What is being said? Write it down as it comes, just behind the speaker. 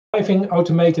driving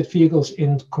automated vehicles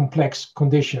in complex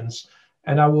conditions.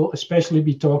 And I will especially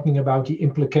be talking about the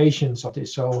implications of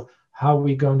this. So how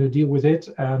we're going to deal with it.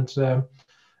 And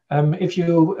if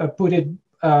you put it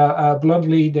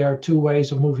bluntly, there are two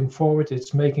ways of moving forward.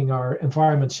 It's making our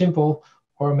environment simple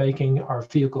or making our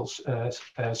vehicles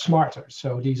smarter.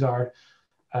 So these are,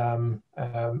 when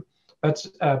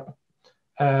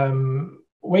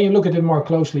you look at it more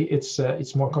closely,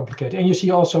 it's more complicated. And you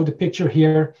see also the picture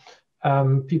here.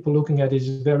 People looking at this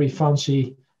very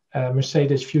fancy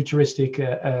Mercedes futuristic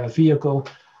vehicle.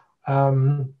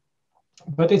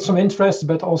 But it's some interest,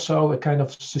 but also a kind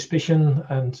of suspicion.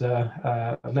 And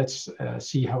let's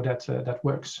see how that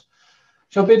works.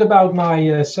 So a bit about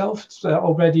myself. It's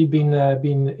already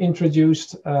been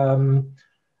introduced.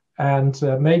 And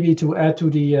maybe to add to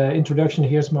the introduction,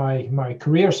 here's my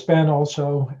career span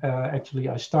also. Actually,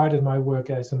 I started my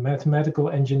work as a mathematical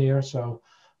engineer, so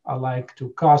I like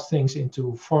to cast things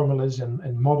into formulas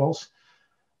and models.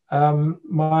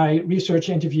 My research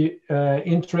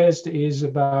interest is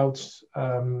about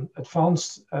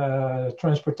advanced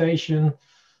transportation,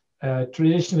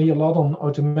 traditionally a lot on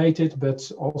automated,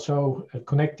 but also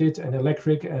connected and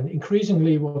electric. And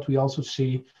increasingly what we also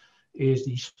see is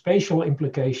the spatial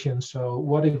implications. So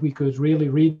what if we could really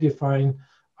redefine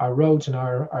our roads and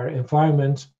our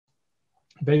environment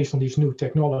based on these new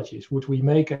technologies? Would we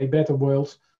make a better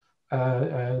world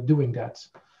doing that?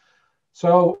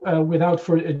 So without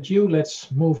further ado, let's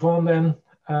move on then.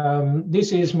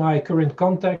 This is my current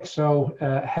context. So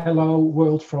hello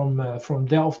world from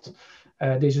Delft.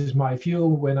 This is my view.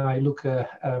 When I look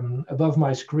above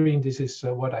my screen, this is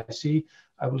what I see.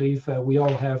 I believe we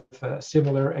all have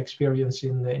similar experience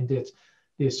in this.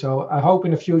 So I hope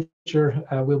in the future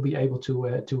we'll be able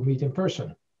to meet in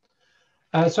person.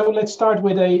 So let's start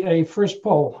with a first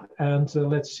poll, and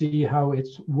let's see how it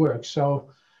works. So,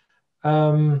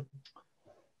 and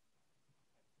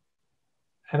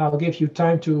I'll give you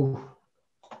time to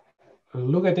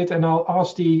look at it, and I'll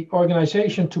ask the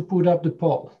organization to put up the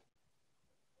poll.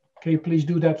 Can you please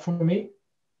do that for me?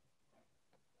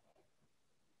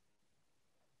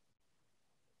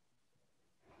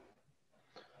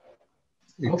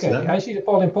 Okay, I see the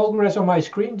poll in progress on my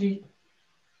screen.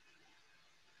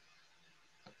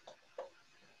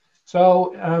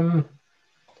 So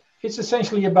it's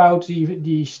essentially about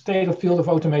the state of field of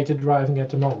automated driving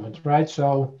at the moment, right?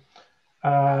 So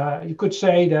you could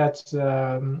say that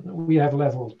we have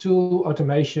level 2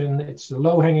 automation. It's the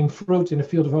low-hanging fruit in the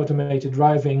field of automated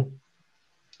driving.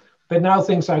 But now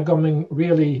things are becoming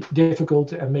really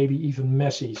difficult and maybe even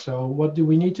messy. So what do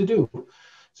we need to do?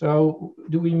 So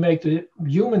do we make the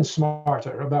humans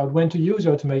smarter about when to use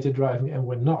automated driving and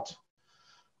when not?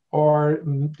 Or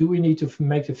do we need to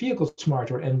make the vehicle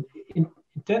smarter and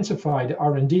intensify the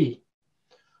R&D?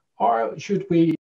 Or should we